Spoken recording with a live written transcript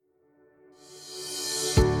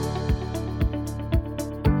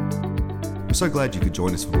so glad you could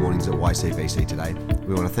join us for Mornings at YCBC today.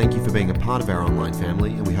 We want to thank you for being a part of our online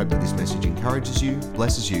family, and we hope that this message encourages you,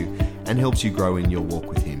 blesses you, and helps you grow in your walk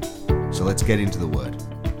with Him. So let's get into the Word.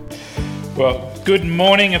 Well, good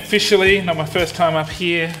morning officially. Not my first time up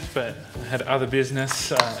here, but I had other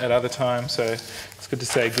business at other times, so it's good to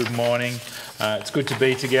say good morning. It's good to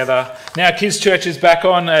be together. Now Kids Church is back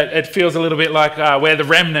on. It feels a little bit like we're the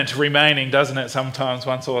remnant remaining, doesn't it, sometimes,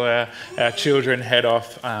 once all our children head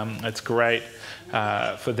off. It's great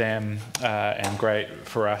for them and great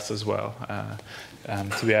for us as well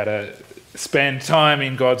to be able to spend time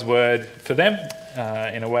in God's Word for them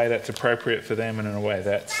in a way that's appropriate for them and in a way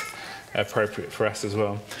that's appropriate for us as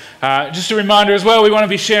well. Just a reminder as well, we want to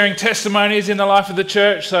be sharing testimonies in the life of the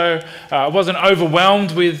church, so I wasn't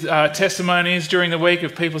overwhelmed with testimonies during the week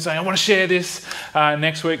of people saying, I want to share this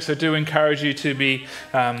next week, so do encourage you to be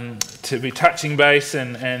touching base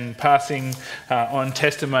and passing on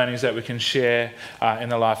testimonies that we can share in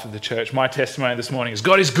the life of the church. My testimony this morning is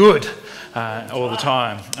God is good all the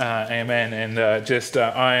time. Amen. And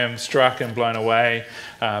I am struck and blown away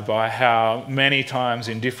by how many times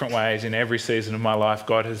in different ways in every season of my life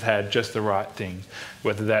God has had just the right thing,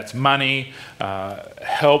 whether that's money,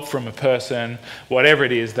 help from a person, whatever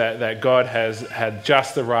it is, that God has had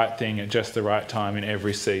just the right thing at just the right time in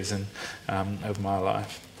every season of my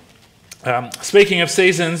life. Speaking of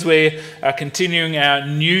seasons, we are continuing our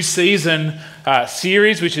new season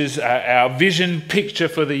series, which is our vision picture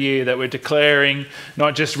for the year that we're declaring,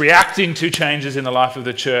 not just reacting to changes in the life of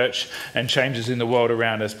the church and changes in the world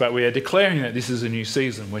around us, but we are declaring that this is a new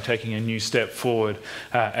season. We're taking a new step forward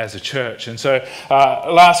as a church. And so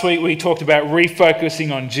last week we talked about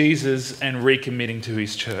refocusing on Jesus and recommitting to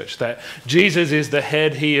his church, that Jesus is the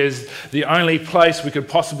head. He is the only place we could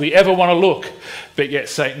possibly ever want to look, but yet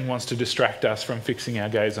Satan wants to distract us from fixing our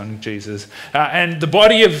gaze on Jesus. And the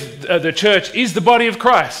body of the church is the body of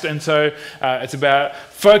Christ. And so it's about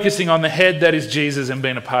focusing on the head that is Jesus and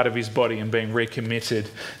being a part of his body and being recommitted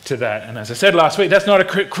to that. And as I said last week, that's not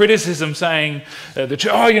a criticism saying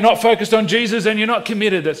you're not focused on Jesus and you're not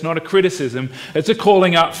committed. That's not a criticism. It's a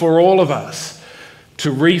calling up for all of us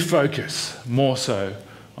to refocus more so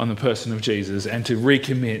on the person of Jesus and to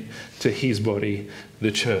recommit to his body,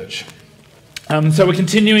 the church. So we're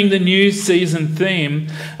continuing the new season theme,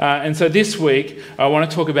 and so this week I want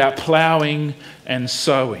to talk about ploughing and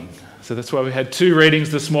sowing. So that's why we had two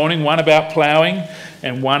readings this morning, one about ploughing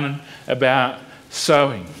and one about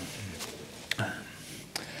sowing.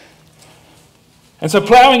 And so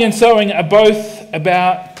ploughing and sowing are both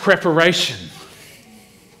about preparation.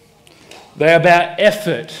 They're about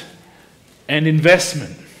effort and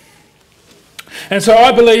investment. And so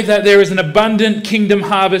I believe that there is an abundant kingdom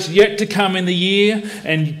harvest yet to come in the year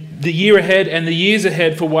and the year ahead and the years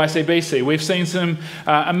ahead for YCBC. We've seen some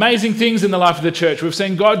amazing things in the life of the church. We've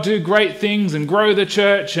seen God do great things and grow the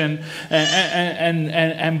church and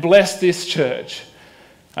bless this church.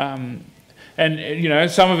 And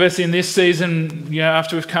some of us in this season,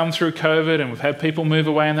 after we've come through COVID and we've had people move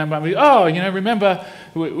away, and that might be, remember,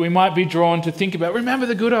 we might be drawn to think about, remember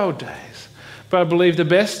the good old days. But I believe the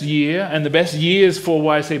best year and the best years for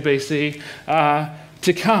YCBC are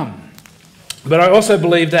to come. But I also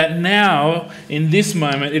believe that now, in this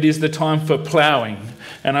moment, it is the time for ploughing.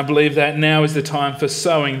 And I believe that now is the time for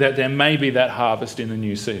sowing, that there may be that harvest in the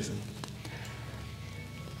new season.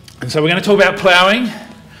 And so we're going to talk about ploughing,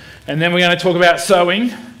 and then we're going to talk about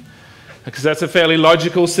sowing, because that's a fairly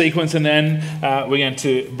logical sequence, and then we're going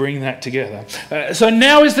to bring that together. So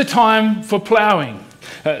now is the time for ploughing.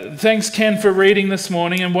 Thanks, Ken, for reading this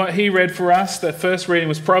morning, and what he read for us. The first reading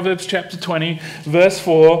was Proverbs chapter 20, verse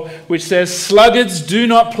 4, which says, "Sluggards do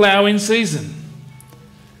not plough in season.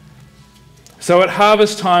 So at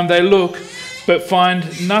harvest time they look, but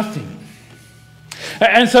find nothing."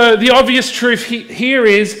 And so the obvious truth here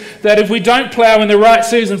is that if we don't plough in the right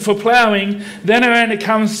season for ploughing, then when it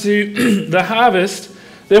comes to the harvest,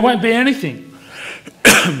 there won't be anything.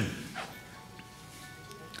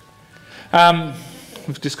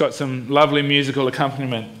 We've just got some lovely musical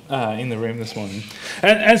accompaniment in the room this morning.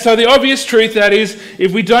 And so the obvious truth, that is,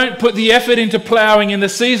 if we don't put the effort into ploughing in the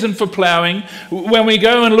season for ploughing, when we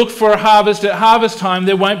go and look for a harvest at harvest time,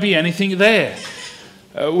 there won't be anything there.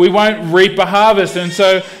 We won't reap a harvest. And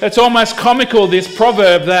so it's almost comical, this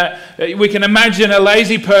proverb, that we can imagine a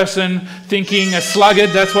lazy person thinking, a sluggard,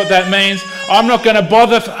 that's what that means, I'm not going to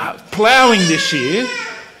bother ploughing this year.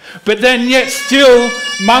 But then yet still,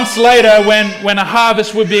 months later, when a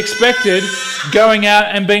harvest would be expected, going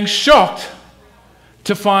out and being shocked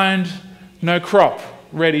to find no crop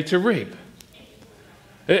ready to reap.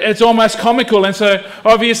 It's almost comical, and so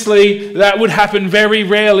obviously that would happen very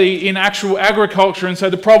rarely in actual agriculture, and so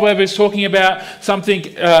the proverb is talking about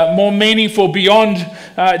something more meaningful beyond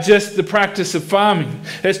just the practice of farming.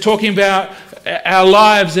 It's talking about our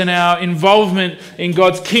lives and our involvement in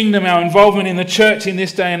God's kingdom, our involvement in the church in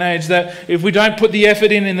this day and age, that if we don't put the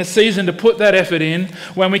effort in the season to put that effort in,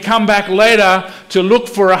 when we come back later to look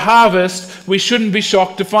for a harvest, we shouldn't be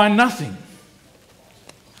shocked to find nothing.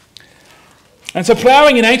 And so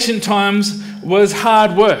ploughing in ancient times was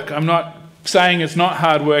hard work. I'm not saying it's not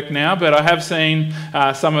hard work now, but I have seen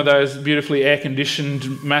some of those beautifully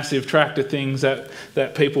air-conditioned massive tractor things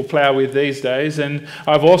that people plough with these days. And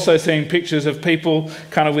I've also seen pictures of people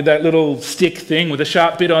kind of with that little stick thing with a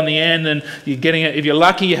sharp bit on the end, and you're getting it. If you're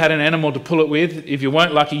lucky, you had an animal to pull it with. If you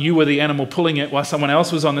weren't lucky, you were the animal pulling it while someone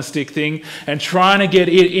else was on the stick thing and trying to get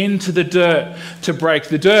it into the dirt to break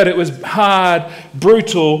the dirt. It was hard,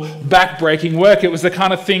 brutal, back-breaking work. It was the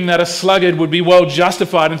kind of thing that a sluggard would be well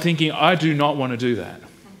justified in thinking, I do not want to do that.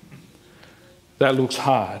 That looks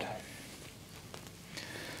hard.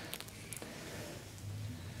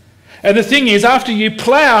 And the thing is, after you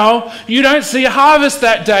plough, you don't see a harvest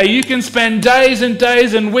that day. You can spend days and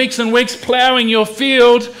days and weeks ploughing your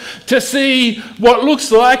field to see what looks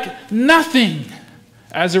like nothing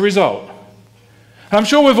as a result. I'm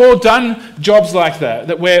sure we've all done jobs like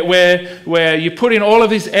that where you put in all of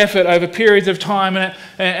this effort over periods of time,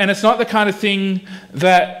 and it's not the kind of thing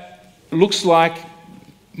that looks like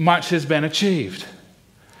much has been achieved.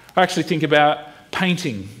 I actually think about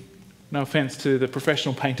painting. No offence to the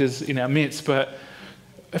professional painters in our midst, but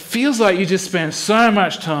it feels like you just spend so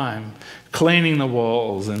much time cleaning the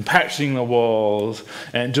walls and patching the walls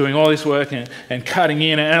and doing all this work and cutting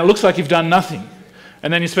in, and it looks like you've done nothing.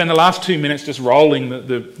 And then you spend the last 2 minutes just rolling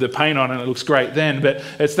the paint on, and it looks great then. But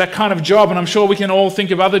it's that kind of job, and I'm sure we can all think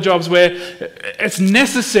of other jobs where it's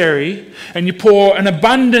necessary and you pour an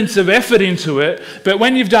abundance of effort into it, but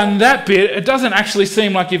when you've done that bit, it doesn't actually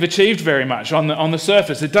seem like you've achieved very much on the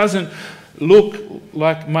surface. It doesn't look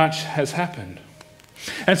like much has happened.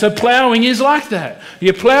 And so ploughing is like that.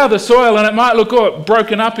 You plough the soil and it might look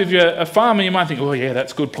broken up. If you're a farmer, you might think, oh yeah,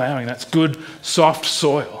 that's good ploughing, that's good soft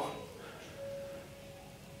soil.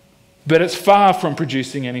 But it's far from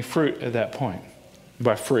producing any fruit at that point.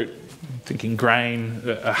 By fruit, I'm thinking grain,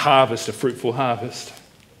 a harvest, a fruitful harvest.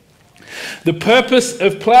 The purpose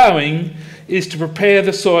of ploughing is to prepare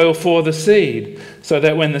the soil for the seed, so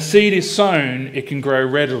that when the seed is sown, it can grow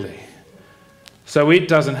readily. So it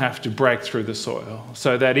doesn't have to break through the soil,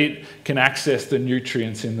 so that it can access the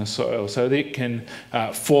nutrients in the soil, so that it can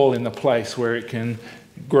fall in the place where it can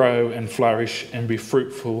grow and flourish and be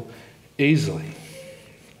fruitful easily.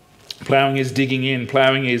 Ploughing is digging in.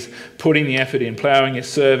 Ploughing is putting the effort in. Ploughing is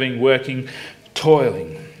serving, working,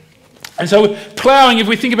 toiling. And so ploughing, if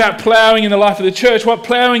we think about ploughing in the life of the church, what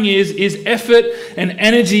ploughing is effort and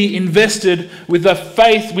energy invested with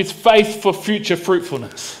faith for future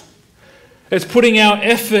fruitfulness. It's putting our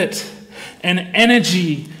effort and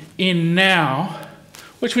energy in now,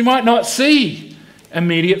 which we might not see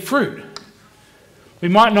immediate fruit. We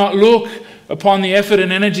might not look upon the effort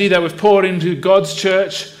and energy that we've poured into God's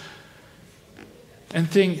church and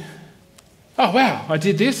think, oh wow, I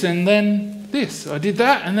did this and then this. I did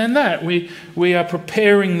that and then that. We are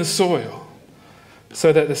preparing the soil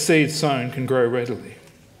so that the seed sown can grow readily.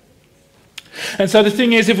 And so the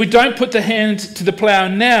thing is, if we don't put the hand to the plough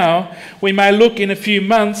now, we may look in a few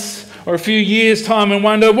months or a few years' time and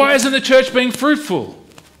wonder, why isn't the church being fruitful?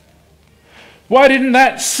 Why didn't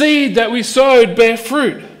that seed that we sowed bear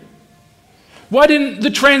fruit? Why didn't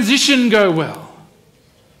the transition go well?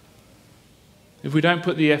 If we don't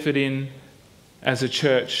put the effort in as a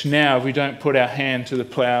church now, if we don't put our hand to the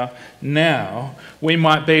plough now, we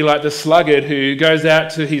might be like the sluggard who goes out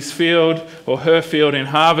to his field or her field in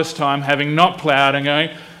harvest time, having not ploughed, and going,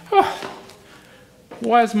 oh,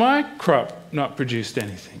 why has my crop not produced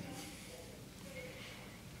anything?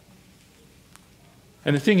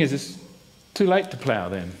 And the thing is, it's too late to plough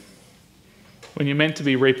then. When you're meant to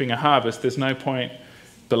be reaping a harvest, there's no point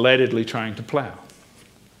belatedly trying to plough.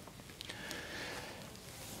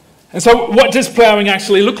 And so what does ploughing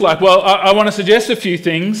actually look like? Well, I want to suggest a few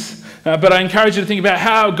things, but I encourage you to think about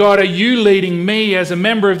how, God, are you leading me as a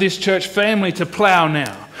member of this church family to plough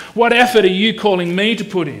now? What effort are you calling me to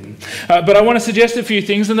put in? But I want to suggest a few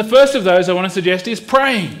things, and the first of those I want to suggest is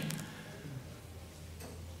praying.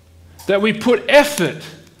 That we put effort,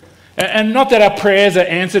 and not that our prayers are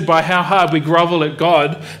answered by how hard we grovel at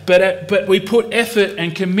God, but we put effort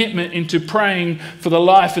and commitment into praying for the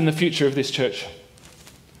life and the future of this church.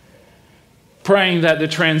 praying that the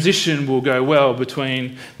transition will go well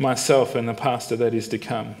between myself and the pastor that is to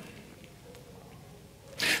come.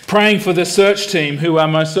 Praying for the search team who are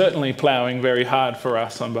most certainly ploughing very hard for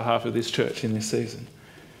us on behalf of this church in this season.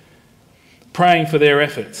 Praying for their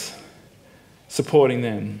efforts, supporting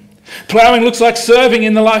them. Ploughing looks like serving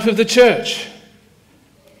in the life of the church.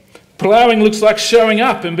 Ploughing looks like showing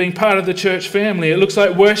up and being part of the church family. It looks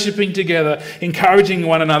like worshipping together, encouraging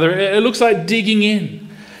one another. It looks like digging in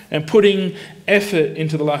and putting effort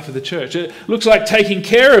into the life of the church. It looks like taking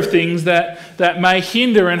care of things that may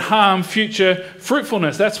hinder and harm future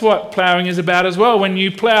fruitfulness. That's what ploughing is about as well. When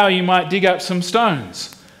you plough, you might dig up some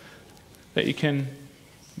stones that you can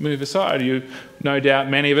move aside. No doubt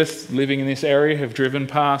many of us living in this area have driven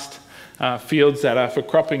past fields that are for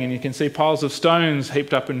cropping, and you can see piles of stones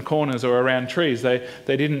heaped up in corners or around trees. They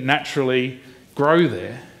didn't naturally grow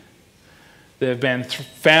there. They've been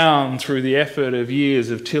found through the effort of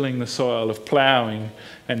years of tilling the soil, of ploughing,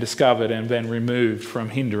 and discovered and then removed from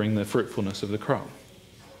hindering the fruitfulness of the crop.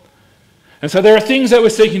 And so there are things that we're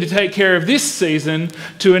seeking to take care of this season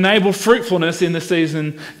to enable fruitfulness in the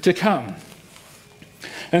season to come.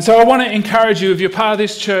 And so I want to encourage you, if you're part of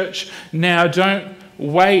this church now, don't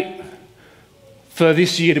wait for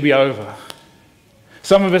this year to be over.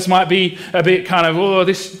 Some of us might be a bit kind of,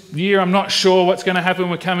 this year I'm not sure what's going to happen.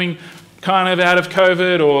 We're coming kind of out of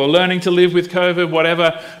COVID or learning to live with COVID,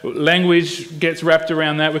 whatever language gets wrapped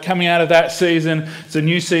around that. We're coming out of that season. It's a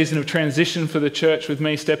new season of transition for the church with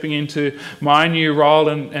me stepping into my new role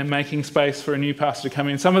and making space for a new pastor to come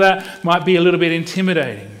in. Some of that might be a little bit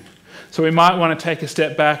intimidating. So we might want to take a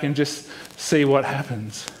step back and just see what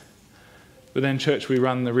happens. But then, church, we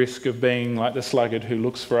run the risk of being like the sluggard who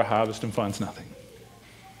looks for a harvest and finds nothing.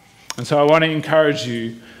 And so I want to encourage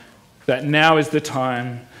you that now is the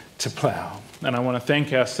time to plough. And I want to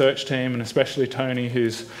thank our search team, and especially Tony,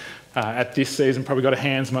 who's at this season probably got her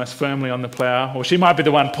hands most firmly on the plough, or she might be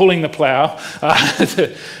the one pulling the plough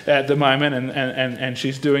at the moment, and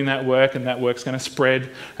she's doing that work, and that work's going to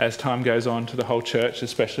spread as time goes on to the whole church,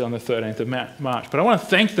 especially on the 13th of March. But I want to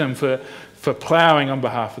thank them for ploughing on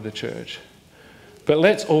behalf of the church. But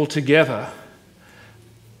let's all together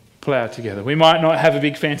plough together. We might not have a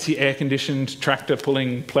big fancy air-conditioned tractor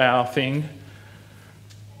pulling plough thing,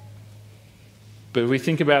 but we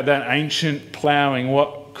think about that ancient ploughing.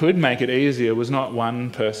 What could make it easier was not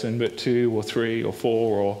one person, but 2 or 3 or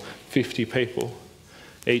 4 or 50 people,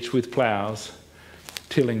 each with ploughs,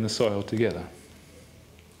 tilling the soil together.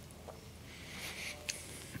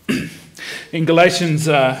 In Galatians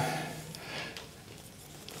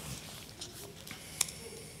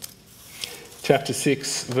chapter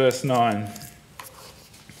 6, verse 9,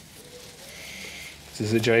 this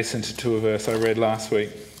is adjacent to a verse I read last week.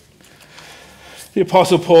 The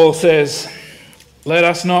Apostle Paul says, "Let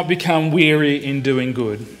us not become weary in doing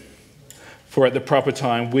good, for at the proper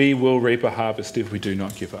time we will reap a harvest if we do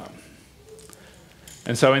not give up."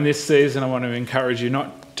 And so in this season, I want to encourage you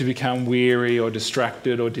not to become weary or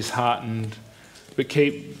distracted or disheartened, but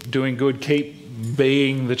keep doing good, keep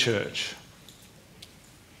being the church.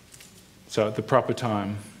 So at the proper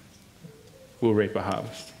time, we'll reap a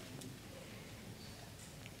harvest.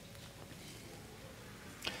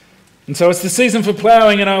 And so it's the season for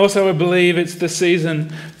ploughing, and I also believe it's the season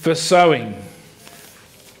for sowing.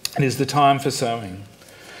 It is the time for sowing.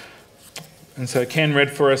 And so Ken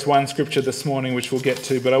read for us one scripture this morning, which we'll get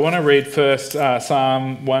to, but I want to read first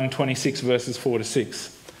Psalm 126, verses 4 to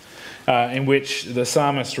 6, in which the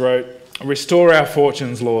psalmist wrote, "Restore our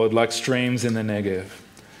fortunes, Lord, like streams in the Negev,"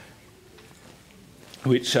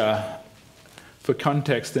 which, for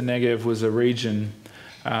context, the Negev was a region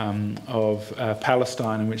of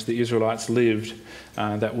Palestine in which the Israelites lived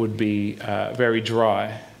that would be very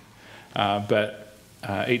dry. But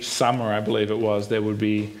each summer, I believe it was, there would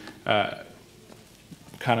be the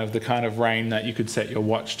kind of rain that you could set your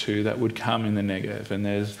watch to that would come in the Negev. And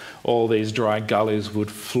there's all these dry gullies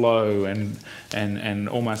would flow and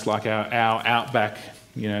almost like our outback,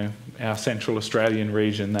 our central Australian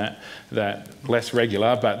region, that less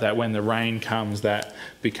regular, but that when the rain comes, that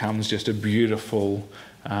becomes just a beautiful,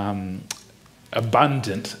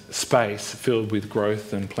 abundant space filled with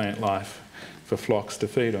growth and plant life for flocks to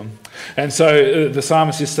feed on. And so the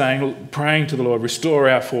psalmist is saying, praying to the Lord, restore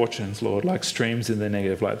our fortunes, Lord, like streams in the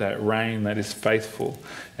Negev, like that rain that is faithful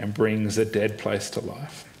and brings a dead place to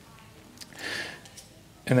life.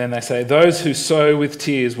 And then they say, those who sow with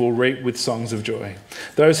tears will reap with songs of joy.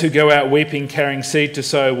 Those who go out weeping, carrying seed to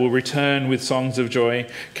sow, will return with songs of joy,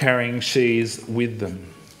 carrying sheaves with them.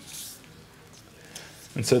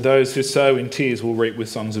 And so those who sow in tears will reap with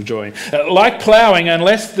songs of joy. Like ploughing,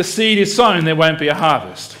 unless the seed is sown, there won't be a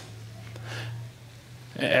harvest.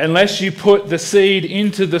 Unless you put the seed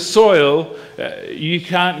into the soil, you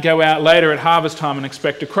can't go out later at harvest time and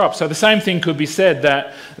expect a crop. So the same thing could be said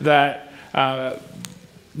that the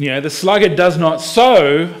sluggard does not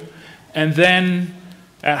sow and then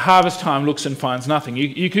at harvest time looks and finds nothing.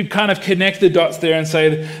 You could kind of connect the dots there and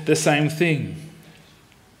say the same thing.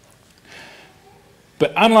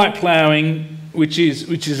 But unlike ploughing, which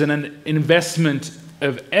is an investment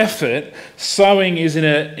of effort, sowing is an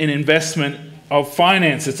investment of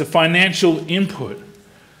finance. It's a financial input.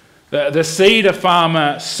 The seed a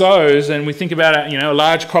farmer sows, and we think about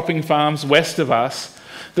large cropping farms west of us,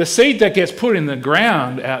 the seed that gets put in the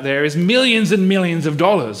ground out there is millions and millions of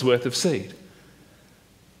dollars worth of seed.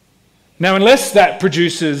 Now, unless that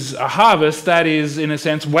produces a harvest, that is, in a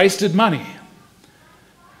sense, wasted money.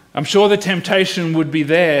 I'm sure the temptation would be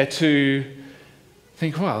there to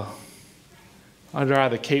think, well, I'd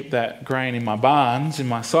rather keep that grain in my barns, in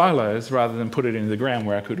my silos, rather than put it into the ground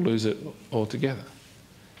where I could lose it altogether.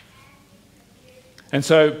 And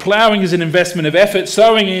so ploughing is an investment of effort.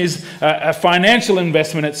 Sowing is a financial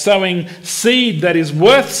investment. It's sowing seed that is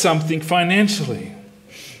worth something financially.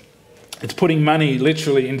 It's putting money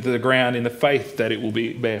literally into the ground in the faith that it will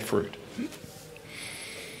bear fruit.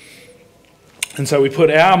 And so we put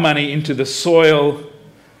our money into the soil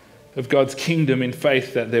of God's kingdom in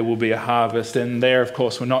faith that there will be a harvest. And there, of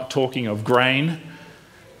course, we're not talking of grain.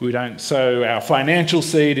 We don't sow our financial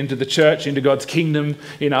seed into the church, into God's kingdom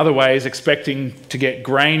in other ways, expecting to get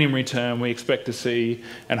grain in return. We expect to see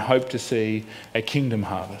and hope to see a kingdom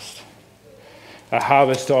harvest. A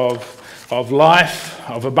harvest of life,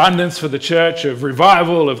 of abundance for the church, of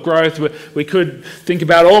revival, of growth. We could think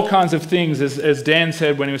about all kinds of things, as Dan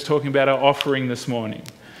said when he was talking about our offering this morning.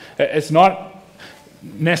 It's not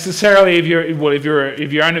necessarily if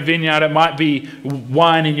you own a vineyard, it might be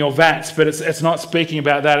wine in your vats, but it's not speaking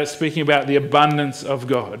about that. It's speaking about the abundance of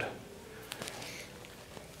God.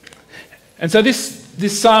 And so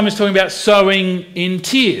this psalm is talking about sowing in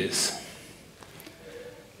tears.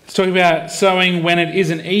 It's talking about sowing when it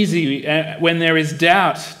isn't easy, when there is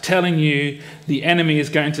doubt telling you the enemy is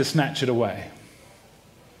going to snatch it away.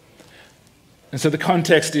 And so the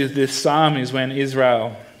context of this psalm is when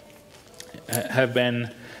Israel have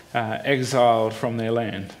been exiled from their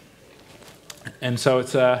land. And so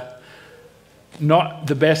it's not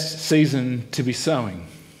the best season to be sowing.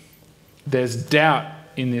 There's doubt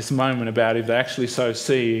in this moment about if they actually sow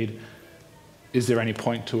seed, is there any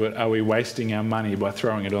point to it? Are we wasting our money by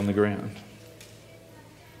throwing it on the ground?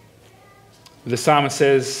 The psalmist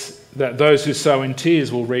says that those who sow in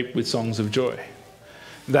tears will reap with songs of joy.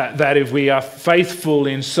 That if we are faithful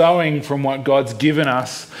in sowing from what God's given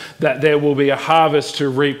us, that there will be a harvest to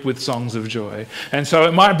reap with songs of joy. And so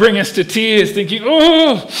it might bring us to tears, thinking,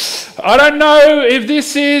 oh, I don't know if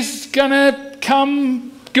this is going to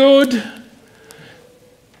come good.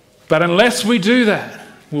 But unless we do that,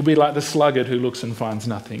 we'll be like the sluggard who looks and finds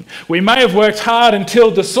nothing. We may have worked hard and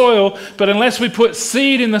tilled the soil, but unless we put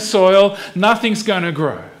seed in the soil, nothing's going to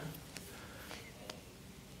grow.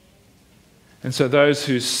 And so those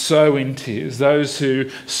who sow in tears, those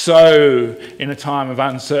who sow in a time of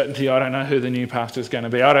uncertainty, I don't know who the new pastor is going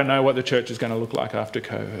to be. I don't know what the church is going to look like after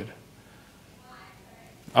COVID.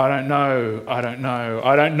 I don't know. I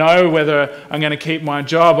don't know whether I'm going to keep my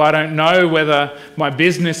job. I don't know whether my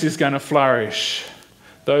business is going to flourish.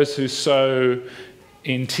 Those who sow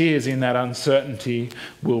in tears in that uncertainty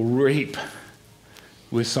will reap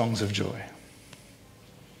with songs of joy.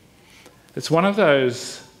 It's one of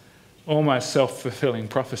those almost self-fulfilling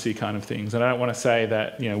prophecy kind of things. And I don't want to say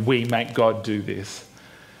that, we make God do this.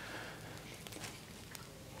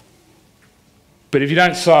 But if you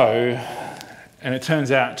don't sow, and it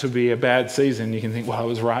turns out to be a bad season, you can think, well, I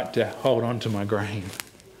was right to hold on to my grain.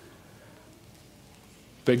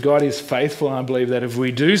 But God is faithful, and I believe that if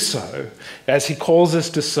we do so, as he calls us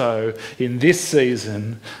to sow in this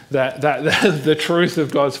season, that the truth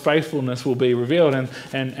of God's faithfulness will be revealed,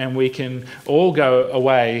 and we can all go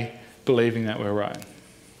away believing that we're right.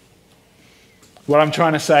 What I'm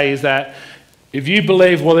trying to say is that if you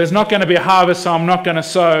believe, well, there's not going to be a harvest, so I'm not going to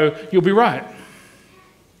sow, you'll be right.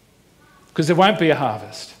 Because there won't be a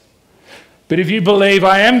harvest. But if you believe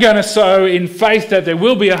I am going to sow in faith that there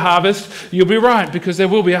will be a harvest, you'll be right, because there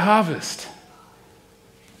will be a harvest.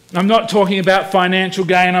 I'm not talking about financial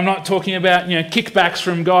gain. I'm not talking about kickbacks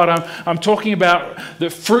from God. I'm talking about the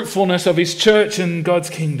fruitfulness of his church and God's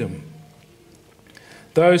kingdom.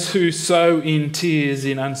 Those who sow in tears,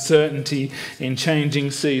 in uncertainty, in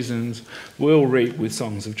changing seasons, will reap with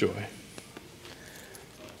songs of joy.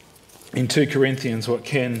 In 2 Corinthians, what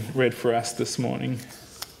Ken read for us this morning,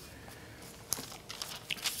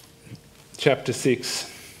 chapter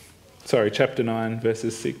 6, chapter 9,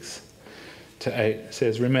 verses 6 to 8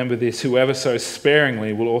 says, "Remember this, whoever sows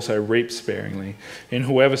sparingly will also reap sparingly, and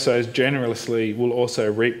whoever sows generously will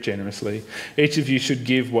also reap generously. Each of you should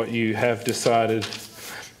give what you have decided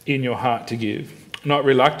in your heart to give, not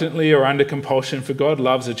reluctantly or under compulsion, for God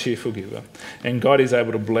loves a cheerful giver, and God is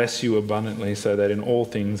able to bless you abundantly, so that in all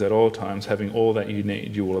things, at all times, having all that you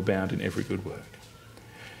need, you will abound in every good work."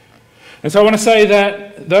 And so I want to say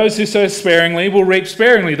that those who sow sparingly will reap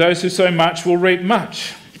sparingly. Those who sow much will reap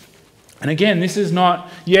much. And again, this is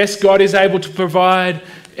not, yes, God is able to provide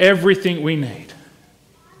everything we need.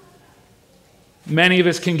 Many of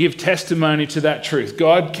us can give testimony to that truth.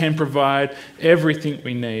 God can provide everything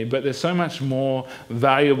we need, but there's so much more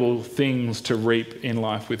valuable things to reap in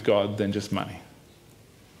life with God than just money.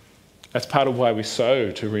 That's part of why we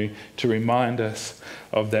sow, to remind us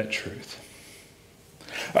of that truth.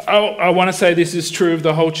 I want to say this is true of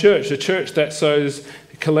the whole church. A church that sows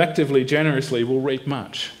collectively, generously, will reap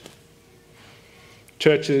much.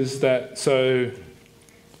 Churches that sow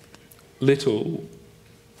little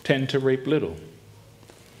tend to reap little.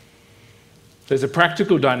 There's a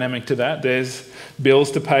practical dynamic to that. There's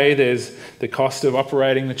bills to pay. There's the cost of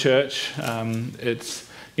operating the church. And if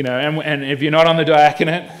you're not on the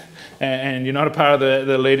diaconate and you're not a part of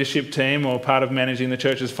the leadership team or part of managing the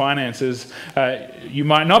church's finances, you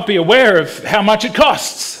might not be aware of how much it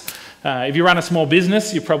costs. If you run a small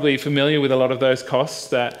business, you're probably familiar with a lot of those costs.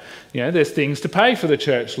 That there's things to pay for the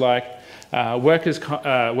church, like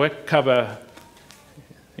work cover,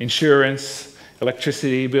 insurance,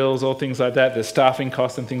 electricity bills, all things like that. There's staffing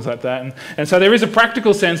costs and things like that. And so there is a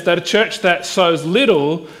practical sense that a church that sows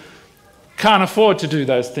little can't afford to do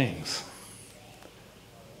those things.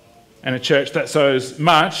 And a church that sows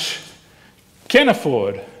much can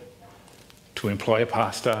afford to employ a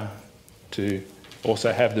pastor, to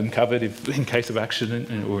also have them covered in case of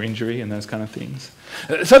accident or injury and those kind of things.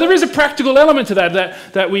 So there is a practical element to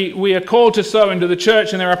that we are called to sow into the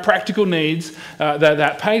church, and there are practical needs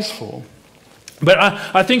that pays for. But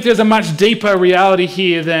I think there's a much deeper reality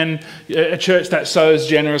here than a church that sows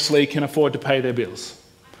generously can afford to pay their bills,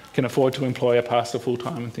 can afford to employ a pastor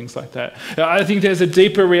full-time and things like that. I think there's a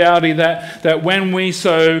deeper reality that when we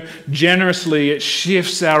sow generously, it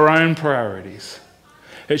shifts our own priorities.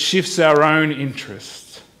 It shifts our own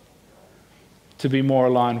interests to be more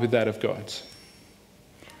aligned with that of God's.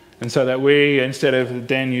 And so that we, instead of,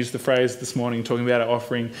 Dan used the phrase this morning talking about our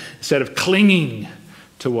offering, instead of clinging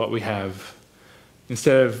to what we have,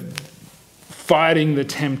 instead of fighting the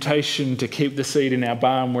temptation to keep the seed in our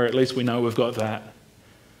barn where at least we know we've got that,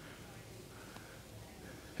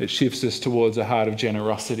 it shifts us towards a heart of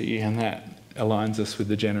generosity, and that aligns us with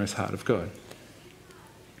the generous heart of God.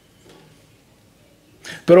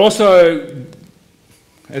 But also,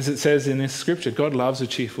 as it says in this scripture, God loves a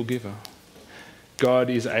cheerful giver. God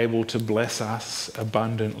is able to bless us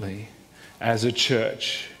abundantly as a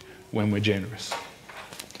church when we're generous.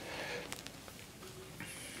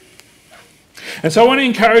 And so I want to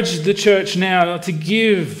encourage the church now to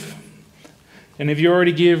give. And if you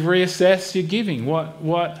already give, reassess your giving.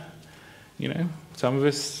 Some of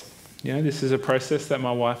us, this is a process that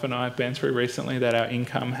my wife and I have been through recently, that our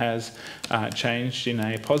income has changed in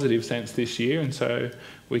a positive sense this year. And so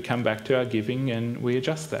we come back to our giving and we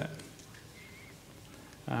adjust that.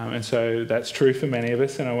 And so that's true for many of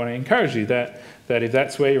us. And I want to encourage you that if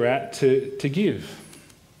that's where you're at, to give,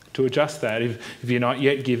 to adjust that. If you're not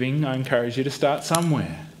yet giving, I encourage you to start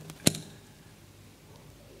somewhere.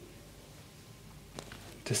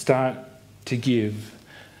 To start to give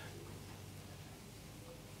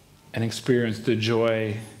and experience the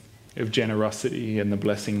joy of generosity and the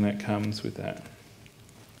blessing that comes with that.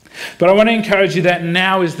 But I want to encourage you that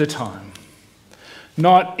now is the time.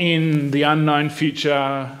 Not in the unknown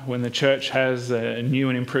future when the church has a new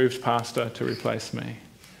and improved pastor to replace me.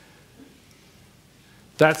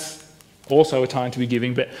 That's also a time to be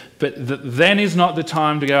giving, but then is not the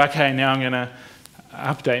time to go, okay, now I'm going to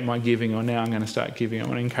update my giving, or now I'm going to start giving. I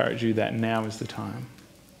want to encourage you that now is the time.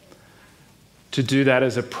 To do that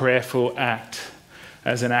as a prayerful act,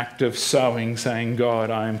 as an act of sowing, saying, God,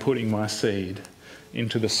 I am putting my seed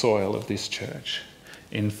into the soil of this church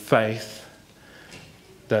in faith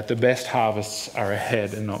that the best harvests are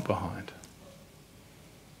ahead and not behind.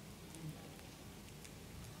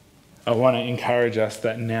 I want to encourage us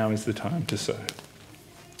that now is the time to sow.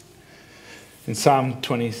 In Psalm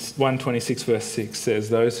 126 verse 6 says,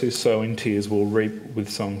 those who sow in tears will reap with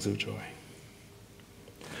songs of joy.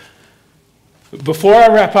 Before I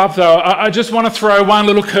wrap up though, I just want to throw one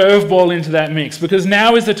little curveball into that mix, because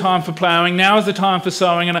now is the time for ploughing, now is the time for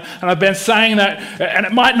sowing, and I've been saying that, and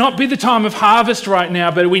it might not be the time of harvest right now,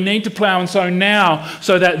 but we need to plough and sow now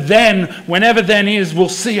so that then, whenever then is, we'll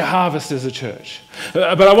see a harvest as a church.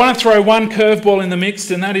 But I want to throw one curveball in the mix,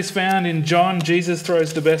 and that is found in John. Jesus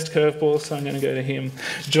throws the best curveball, so I'm going to go to him.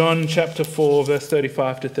 John chapter 4, verse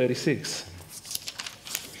 35 to 36.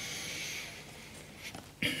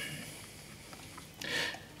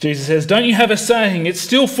 Jesus says, "Don't you have a saying, it's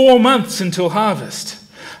still 4 months until harvest?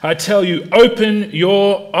 I tell you, open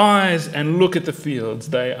your eyes and look at the fields.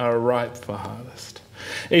 They are ripe for harvest.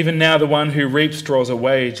 Even now the one who reaps draws a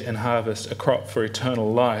wage and harvest, a crop for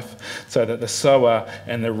eternal life, so that the sower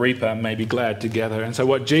and the reaper may be glad together." And so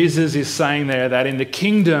what Jesus is saying there, that in the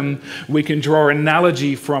kingdom we can draw an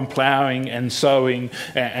analogy from ploughing and sowing,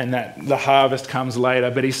 and that the harvest comes later.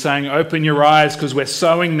 But he's saying, open your eyes, because we're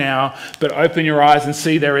sowing now, but open your eyes and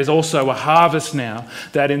see there is also a harvest now,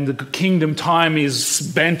 that in the kingdom time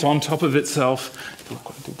is bent on top of itself. Look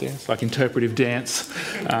what I did there. It's like interpretive dance.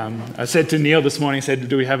 I said to Neil this morning, I said,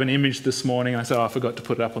 do we have an image this morning? And I said, I forgot to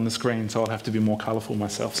put it up on the screen, so I'll have to be more colourful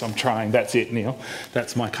myself. So I'm trying. That's it, Neil.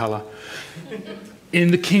 That's my colour.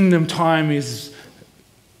 In the kingdom, time is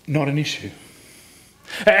not an issue.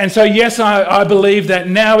 And so, yes, I believe that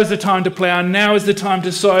now is the time to plough, now is the time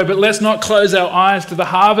to sow, but let's not close our eyes to the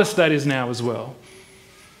harvest that is now as well.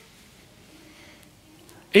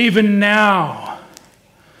 Even now,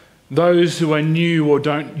 those who are new or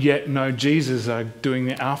don't yet know Jesus are doing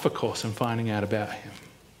the Alpha course and finding out about him.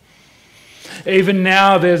 Even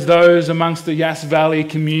now, there's those amongst the Yass Valley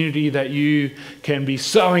community that you can be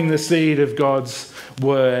sowing the seed of God's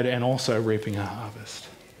word and also reaping a harvest.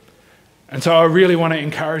 And so I really want to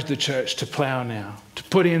encourage the church to plough now, to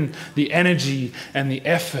put in the energy and the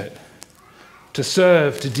effort to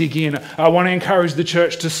serve, to dig in. I want to encourage the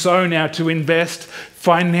church to sow now, to invest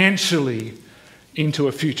financially into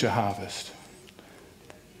a future harvest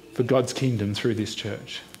for God's kingdom through this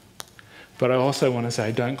church. But I also want to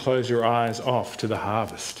say, don't close your eyes off to the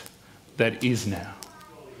harvest that is now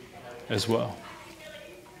as well.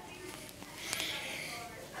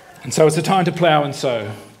 And so it's a time to plough and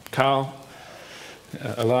sow. Carl,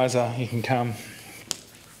 Eliza, you can come.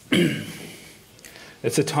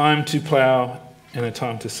 It's a time to plough and a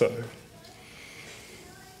time to sow.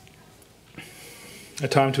 A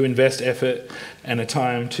time to invest effort and a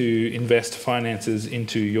time to invest finances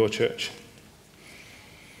into your church.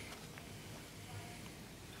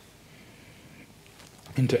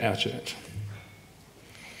 Into our church.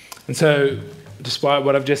 And so, despite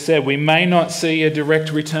what I've just said, we may not see a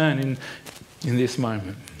direct return in this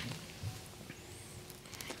moment.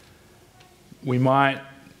 We might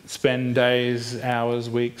spend days, hours,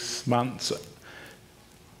 weeks, months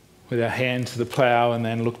with our hand to the plough and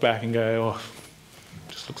then look back and go, oh,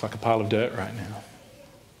 just looks like a pile of dirt right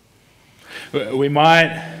now. We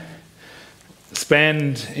might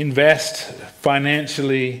invest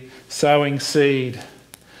financially, sowing seed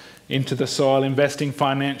into the soil, investing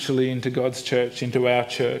financially into God's church, into our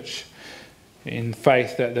church, in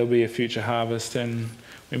faith that there'll be a future harvest. And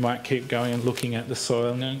we might keep going and looking at the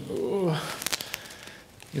soil and going, oh,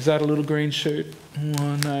 is that a little green shoot?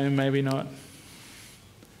 Oh, no, maybe not.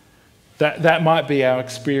 That might be our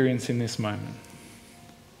experience in this moment.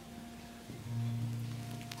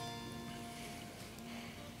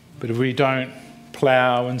 But if we don't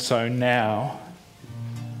plough and sow now,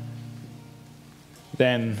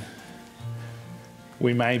 then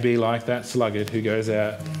we may be like that sluggard who goes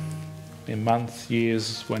out in months,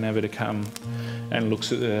 years, whenever to come, and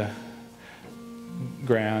looks at the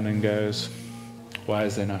ground and goes, why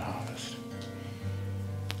is there no harvest?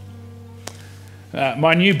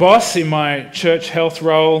 My new boss in my church health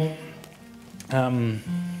role,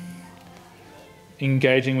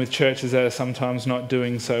 engaging with churches that are sometimes not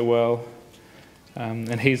doing so well,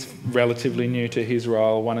 and he's relatively new to his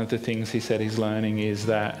role. One of the things he said he's learning is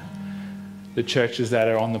that the churches that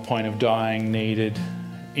are on the point of dying needed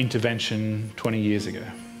intervention 20 years ago.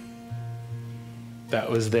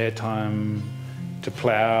 That was their time to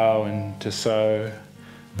plough and to sow.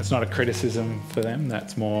 That's not a criticism for them.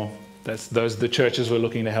 Those the churches we're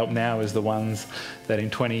looking to help now is the ones that in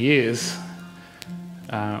 20 years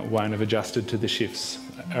won't have adjusted to the shifts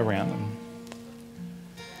around them.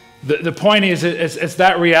 The point is, it's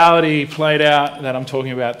that reality played out that I'm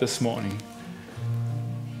talking about this morning.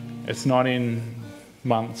 It's not in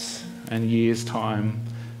months and years' time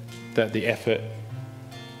that the effort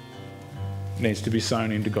needs to be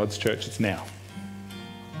sown into God's church. It's now.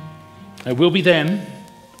 It will be then,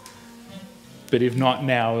 but if not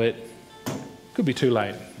now, it Could be too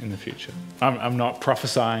late in the future. I'm not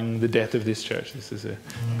prophesying the death of this church. This is a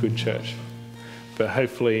good church. But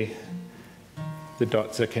hopefully the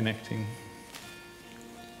dots are connecting.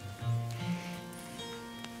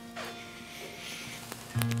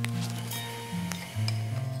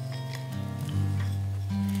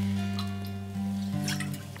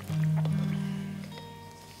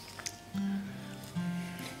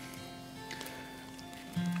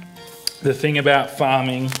 The thing about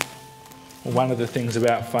farming, one of the things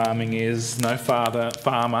about farming is no farmer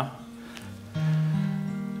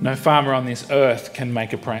on this earth can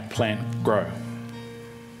make a plant grow.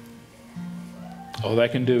 All they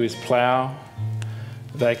can do is plough,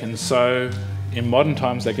 they can sow. In modern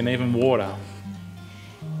times they can even water.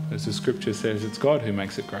 As the scripture says, it's God who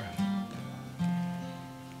makes it grow.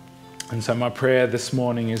 And so my prayer this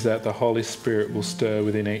morning is that the Holy Spirit will stir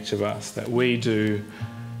within each of us, that we do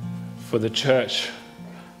for the church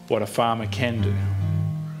what a farmer can do.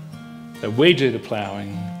 That we do the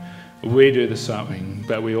ploughing, we do the sowing,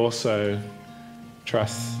 but we also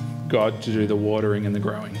trust God to do the watering and the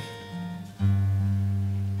growing.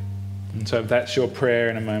 And so if that's your prayer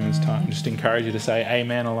in a moment's time, just encourage you to say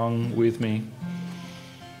amen along with me,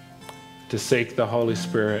 to seek the Holy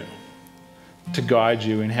Spirit to guide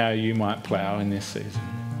you in how you might plough in this season,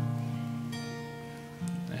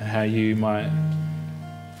 and how you might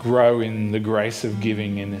grow in the grace of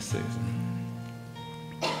giving in this season.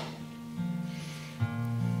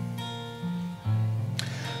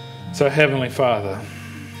 So, Heavenly Father,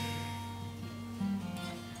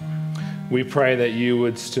 we pray that you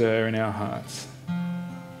would stir in our hearts.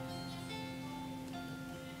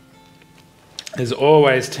 There's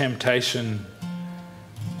always temptation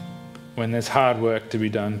when there's hard work to be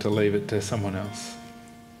done to leave it to someone else.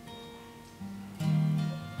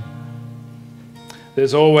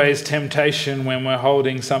 There's always temptation when we're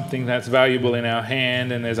holding something that's valuable in our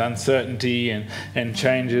hand and there's uncertainty and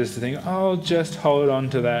changes to think, I'll just hold on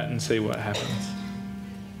to that and see what happens.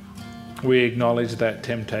 We acknowledge that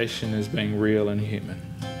temptation as being real and human.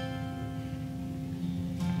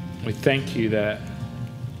 We thank you that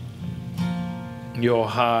your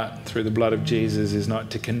heart through the blood of Jesus is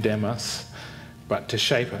not to condemn us, but to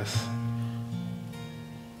shape us.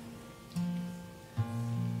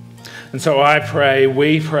 And so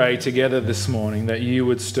we pray together this morning that you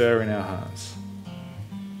would stir in our hearts.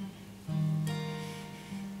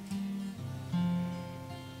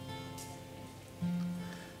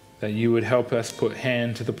 That you would help us put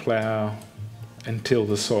hand to the plough and till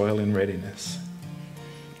the soil in readiness.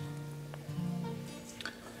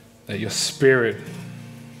 That your Spirit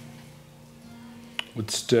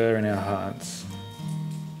would stir in our hearts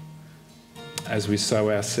as we sow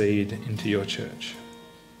our seed into your church,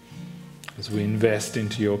 as we invest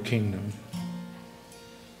into your kingdom.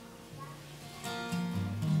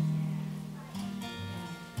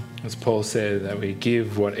 As Paul said, that we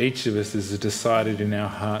give what each of us has decided in our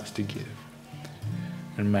hearts to give.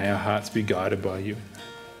 And may our hearts be guided by you in that.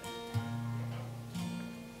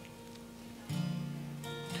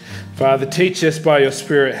 Father, teach us by your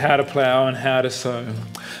Spirit how to plough and how to sow.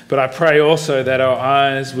 But I pray also that our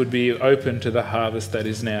eyes would be open to the harvest that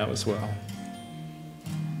is now as well.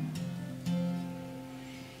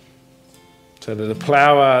 So that the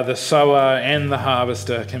plougher, the sower, and the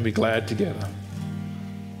harvester can be glad together.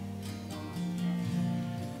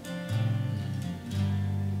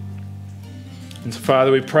 And so,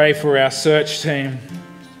 Father, we pray for our search team.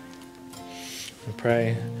 We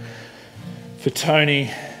pray for Tony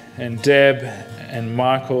and Deb and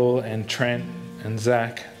Michael and Trent and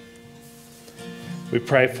Zach. We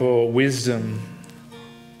pray for wisdom.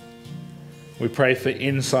 We pray for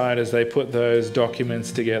insight as they put those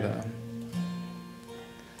documents together.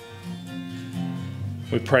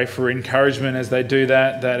 We pray for encouragement as they do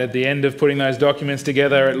that at the end of putting those documents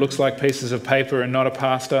together, it looks like pieces of paper and not a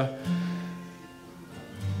pastor.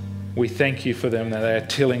 We thank you for them, that they are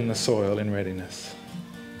tilling the soil in readiness.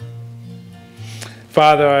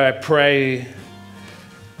 Father, I pray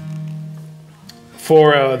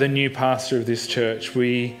for the new pastor of this church.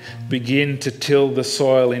 We begin to till the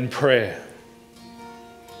soil in prayer.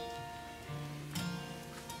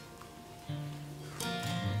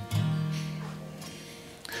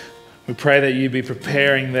 We pray that you be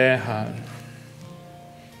preparing their heart.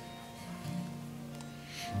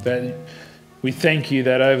 That we thank you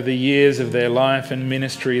that over the years of their life and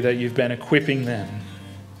ministry that you've been equipping them.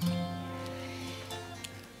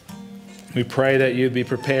 We pray that you'd be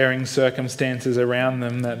preparing circumstances around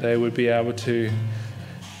them that they would be able to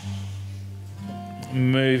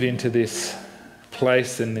move into this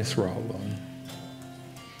place and this role, Lord.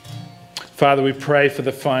 Father, we pray for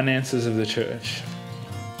the finances of the church.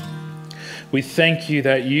 We thank you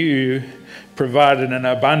that you provided an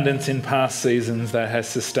abundance in past seasons that has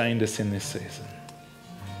sustained us in this season.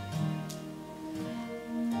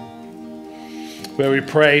 Where we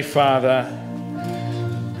pray, Father,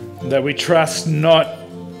 that we trust not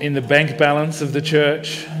in the bank balance of the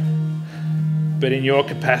church, but in your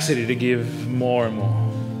capacity to give more and more.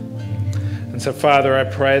 And so, Father, I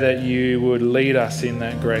pray that you would lead us in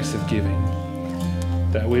that grace of giving,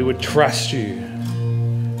 that we would trust you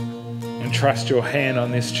and trust your hand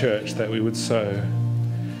on this church, that we would sow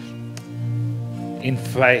in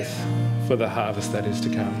faith for the harvest that is to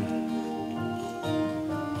come.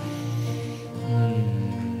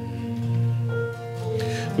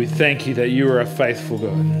 We thank you that you are a faithful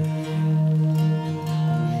God.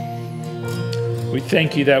 We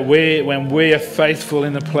thank you that when we are faithful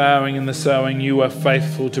in the ploughing and the sowing, you are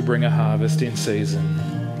faithful to bring a harvest in season.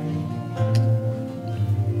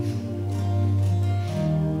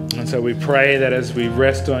 And so we pray that as we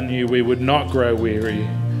rest on you, we would not grow weary,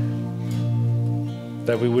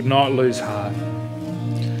 that we would not lose heart,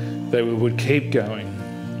 that we would keep going,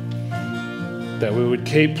 that we would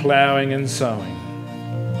keep ploughing and sowing.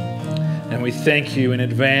 And we thank you in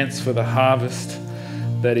advance for the harvest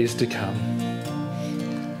that is to come.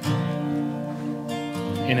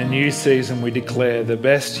 In a new season, we declare the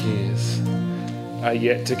best years are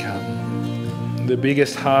yet to come. The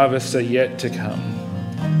biggest harvests are yet to come.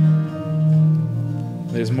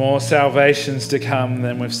 There's more salvations to come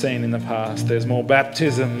than we've seen in the past. There's more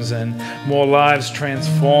baptisms and more lives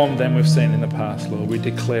transformed than we've seen in the past, Lord. We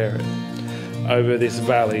declare it over this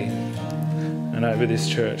valley and over this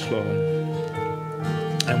church, Lord.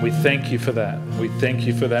 And we thank you for that. We thank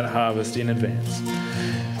you for that harvest in advance.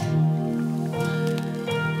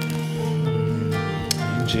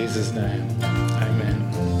 In Jesus' name, amen.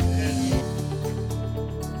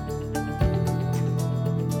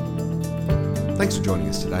 Thanks for joining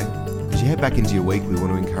us today. As you head back into your week, we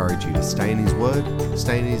want to encourage you to stay in His Word,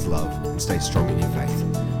 stay in His love, and stay strong in your faith.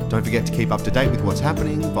 Don't forget to keep up to date with what's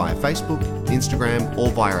happening via Facebook, Instagram, or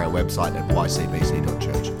via our website at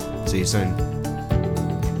ycbc.church. See you soon.